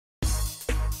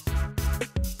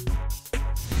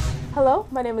Hello,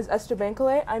 my name is Esther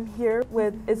Bankole. I'm here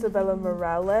with Izabella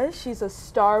Morales. She's a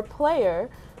star player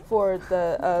for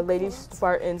the Lady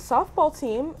Spartans softball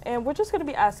team, and we're just going to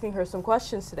be asking her some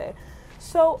questions today.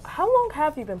 So, how long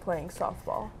have you been playing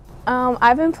softball?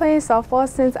 I've been playing softball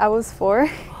since I was 4.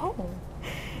 Oh.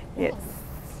 Yes.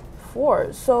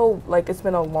 4. So, like, it's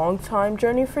been a long time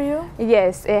journey for you?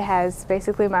 Yes, it has.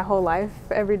 Basically my whole life,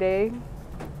 every day.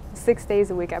 6 days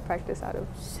a week I practice out of.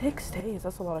 6 days?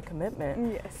 That's a lot of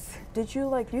commitment. Yes. Do you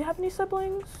have any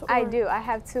siblings? I do. I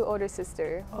have 2 older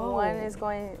sisters. Oh.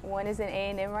 One is in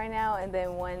A&M right now, and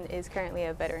then one is currently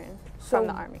a veteran from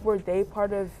the Army. Were they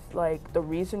part of, like, the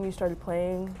reason you started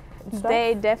playing and stuff?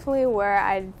 They definitely were.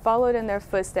 I followed in their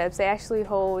footsteps. They actually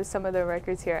hold some of the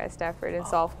records here at Stafford in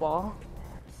softball.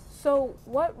 So,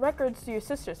 what records do your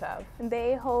sisters have?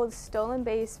 They hold stolen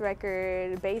base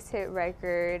record, base hit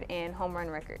record, and home run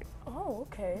record. Oh,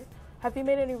 okay. Have you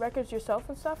made any records yourself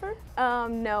in Stafford?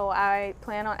 No, I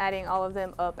plan on adding all of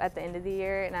them up at the end of the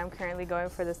year, and I'm currently going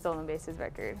for the stolen bases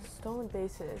record. Stolen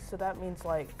bases, so that means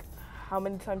like how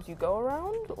many times you go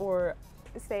around, or?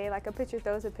 Say like a pitcher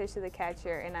throws a pitch to the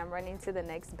catcher, and I'm running to the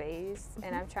next base,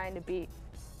 and I'm trying to beat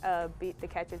the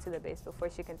catcher to the base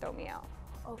before she can throw me out.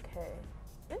 Okay.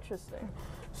 Interesting.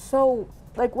 So,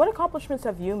 like, what accomplishments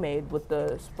have you made with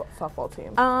the softball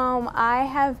team? I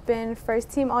have been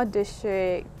first team all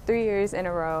district 3 years in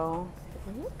a row.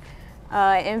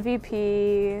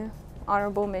 MVP,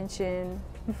 honorable mention.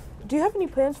 Do you have any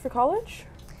plans for college?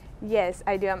 Yes,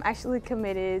 I do. I'm actually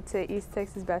committed to East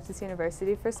Texas Baptist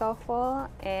University for softball,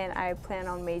 and I plan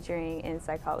on majoring in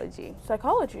psychology.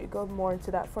 Psychology? Go more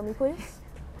into that for me, please.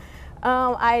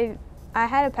 I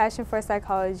had a passion for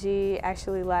psychology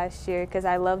actually last year because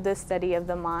I love the study of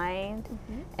the mind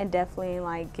and definitely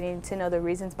like getting to know the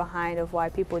reasons behind of why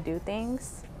people do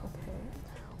things. Okay.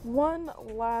 One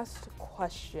last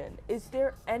question. Is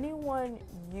there anyone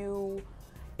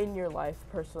in your life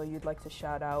personally you'd like to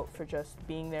shout out for just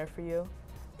being there for you?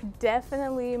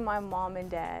 Definitely my mom and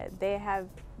dad. They have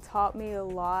taught me a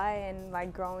lot, and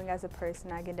like growing as a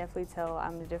person, I can definitely tell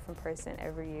I'm a different person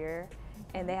every year.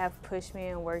 And they have pushed me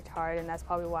and worked hard, and that's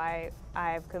probably why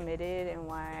I've committed and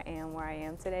why I am where I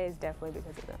am today is definitely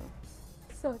because of them.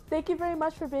 So thank you very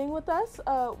much for being with us.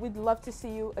 We'd love to see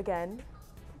you again.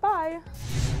 Bye.